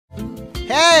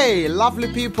Hey, lovely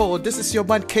people, this is your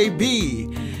man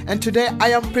KB, and today I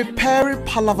am preparing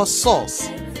palava sauce,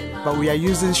 but we are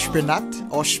using spinach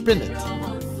or spinach.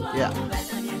 Yeah,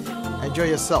 enjoy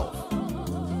yourself.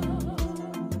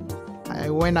 I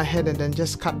went ahead and then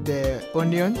just cut the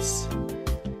onions,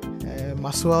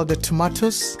 as well the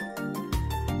tomatoes,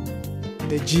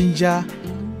 the ginger,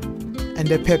 and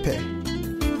the pepper.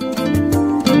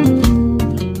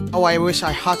 Oh, I wish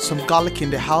I had some garlic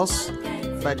in the house.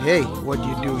 But hey, what do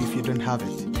you do if you don't have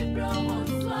it?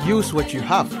 Use what you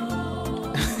have.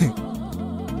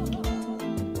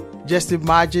 Just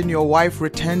imagine your wife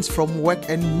returns from work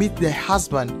and meet the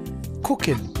husband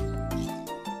cooking.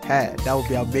 Hey, that would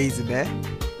be amazing, eh?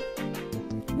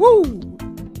 Woo!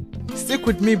 Stick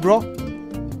with me, bro.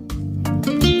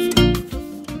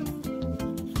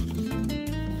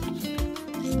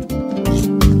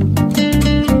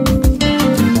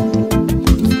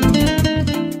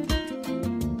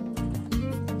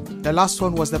 The last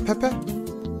one was the pepper,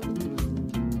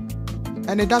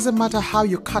 and it doesn't matter how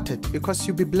you cut it because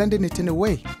you'll be blending it in a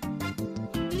way.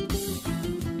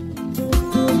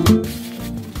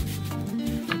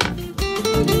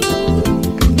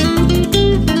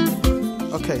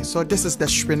 Okay, so this is the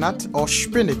spinach or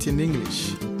spinach in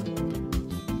English.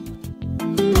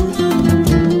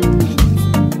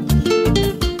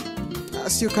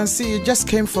 As you can see, it just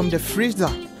came from the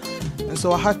freezer. And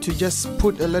so I had to just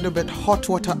put a little bit hot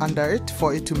water under it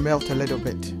for it to melt a little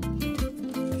bit.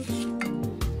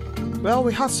 Well,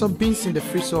 we had some beans in the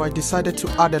fridge, so I decided to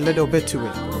add a little bit to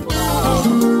it.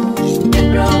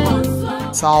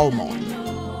 Salmon.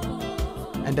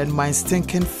 And then my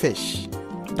stinking fish.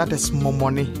 That is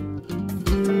momoni.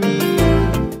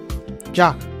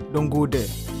 Jack, don't go there.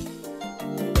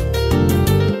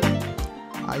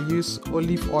 I use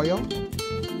olive oil.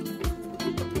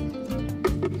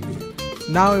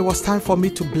 Now it was time for me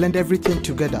to blend everything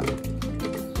together.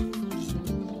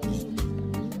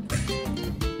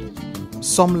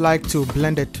 Some like to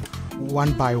blend it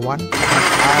one by one.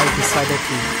 I decided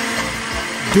to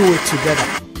do it together.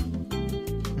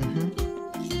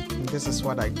 And this is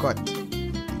what I got.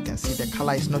 You can see the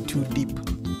color is not too deep.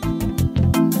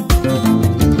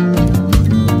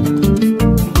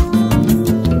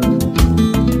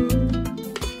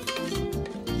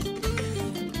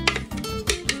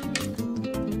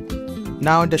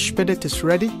 Now the spinach is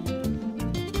ready.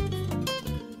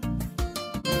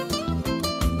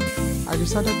 I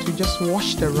decided to just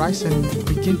wash the rice and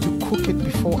begin to cook it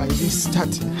before I even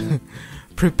start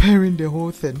preparing the whole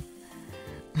thing.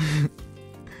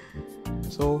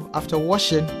 So after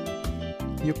washing,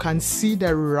 you can see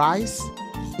the rice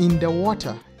in the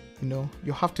water. You know,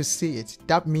 you have to see it.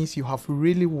 That means you have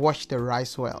really washed the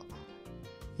rice well.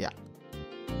 Yeah.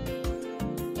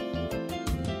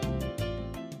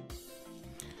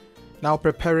 Now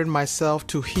preparing myself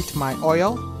to heat my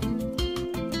oil.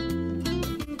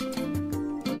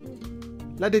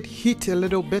 Let it heat a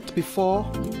little bit before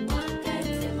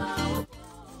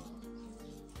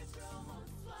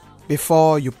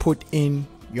you put in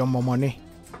your momoni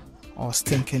or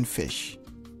stinking fish.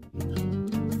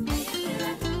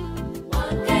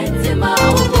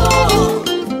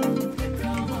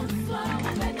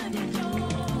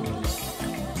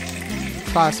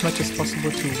 Try as much as possible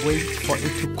to wait for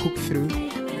it to cook through.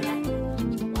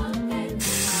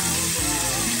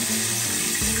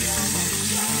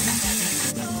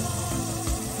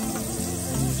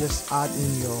 And you just add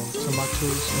in your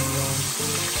tomatoes, onion,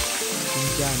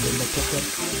 ginger, and then the pepper.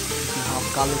 If you have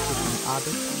garlic, you can add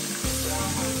it.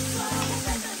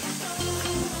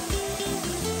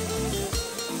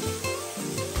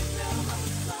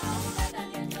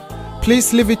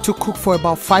 Please leave it to cook for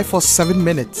about 5 or 7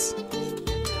 minutes.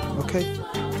 Okay.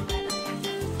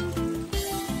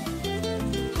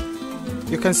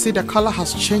 You can see the color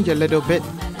has changed a little bit,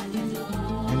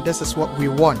 and this is what we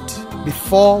want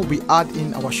before we add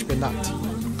in our spinach.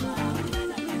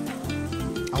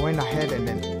 I went ahead and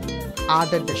then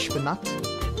added the spinach,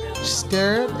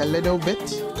 stirred a little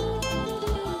bit,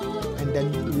 and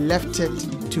then left it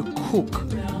to cook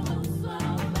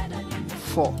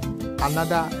for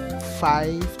another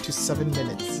 5 to 7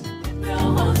 minutes.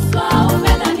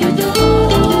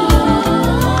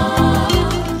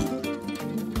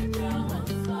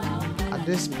 At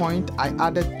this point, I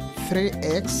added 3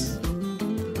 eggs,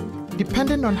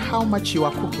 depending on how much you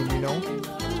are cooking, you know.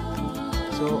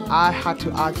 So I had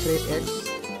to add 3 eggs,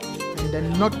 and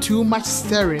then not too much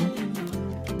stirring.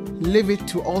 Leave it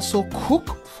to also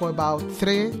cook for about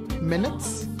 3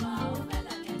 minutes.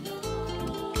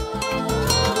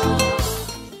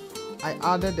 I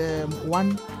added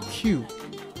 1 cube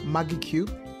Maggi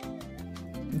cube,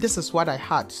 this is what I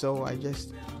had, so I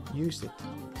just used it.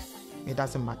 It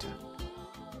doesn't matter.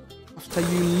 After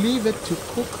you leave it to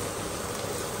cook,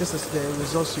 this is the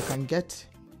results you can get.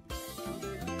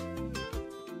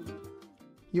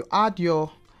 You add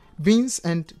your beans,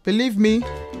 and believe me,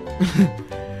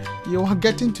 you are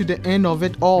getting to the end of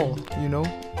it all, you know.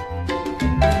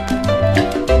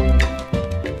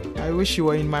 I wish you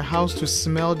were in my house to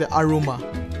smell the aroma.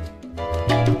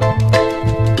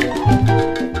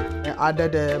 I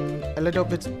added a little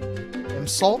bit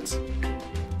salt,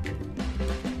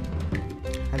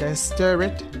 and then stir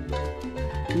it.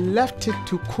 Left it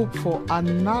to cook for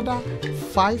another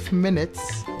 5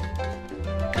 minutes.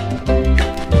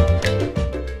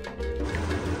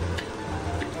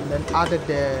 And then added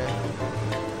the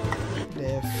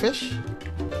fish.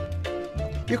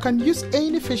 You can use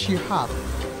any fish you have.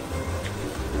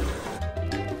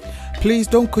 Please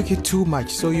don't cook it too much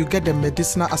so you get the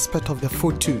medicinal aspect of the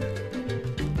food too.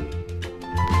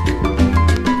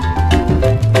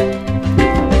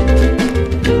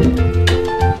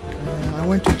 I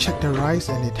went to check the rice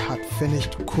and it had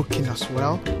finished cooking as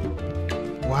well.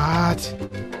 What?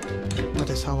 That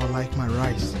is how I like my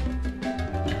rice.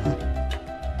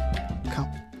 Come.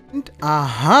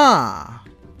 Aha!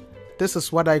 This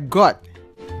is what I got.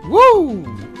 Woo!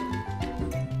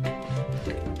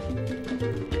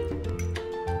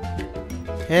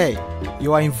 Hey,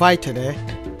 you are invited, eh?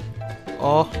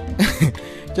 Or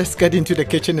just get into the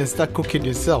kitchen and start cooking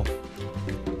yourself.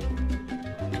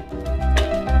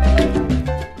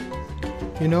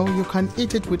 You know, you can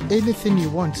eat it with anything you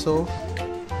want, so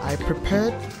I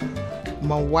prepared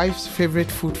my wife's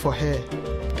favorite food for her,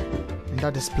 and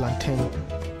that is plantain.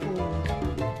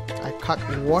 I cut,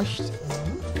 washed,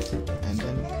 and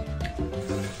then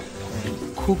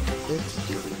cooked it.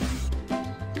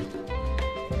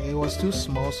 It was too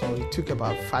small, so it took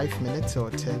about 5 minutes or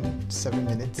 7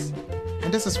 minutes.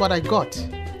 And this is what I got.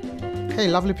 Hey,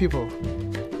 lovely people.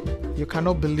 You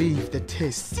cannot believe the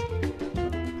taste.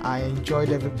 I enjoyed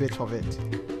every bit of it.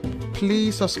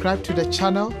 Please subscribe to the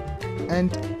channel,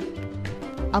 and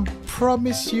I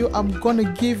promise you I'm gonna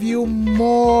give you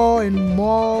more and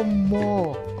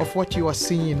more of what you are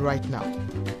seeing right now.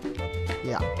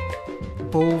 Yeah,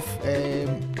 both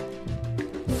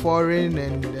foreign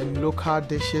and local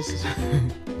dishes.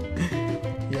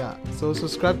 Yeah, so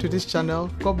subscribe to this channel.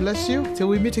 God bless you till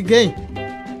we meet again.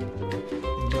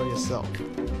 Enjoy yourself.